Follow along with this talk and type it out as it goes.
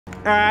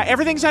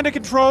Everything's under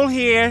control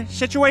here.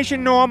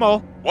 Situation normal.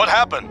 What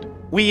happened?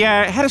 We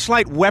had a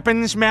slight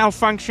weapons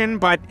malfunction,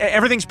 but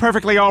everything's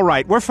perfectly all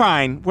right. We're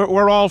fine.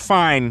 We're all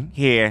fine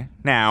here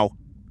now.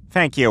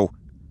 Thank you.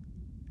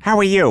 How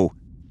are you?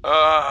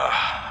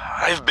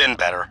 I've been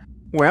better.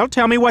 Well,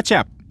 tell me what's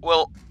up.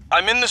 Well,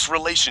 I'm in this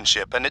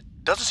relationship, and it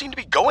doesn't seem to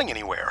be going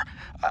anywhere.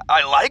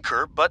 I like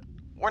her, but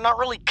we're not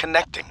really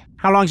connecting.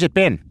 How long's it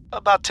been?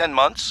 About 10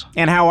 months.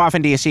 And how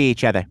often do you see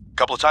each other? A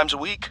couple of times a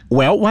week.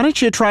 Well, why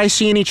don't you try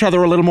seeing each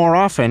other a little more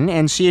often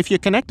and see if you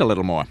connect a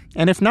little more?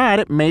 And if not,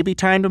 it may be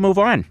time to move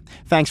on.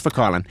 Thanks for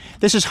calling.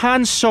 This is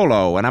Han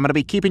Solo, and I'm going to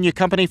be keeping you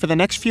company for the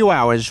next few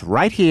hours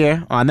right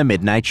here on the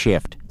Midnight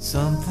Shift.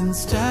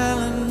 Something's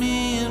telling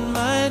me it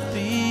might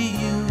be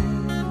you.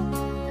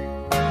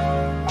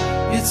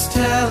 It's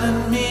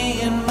telling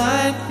me it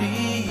might be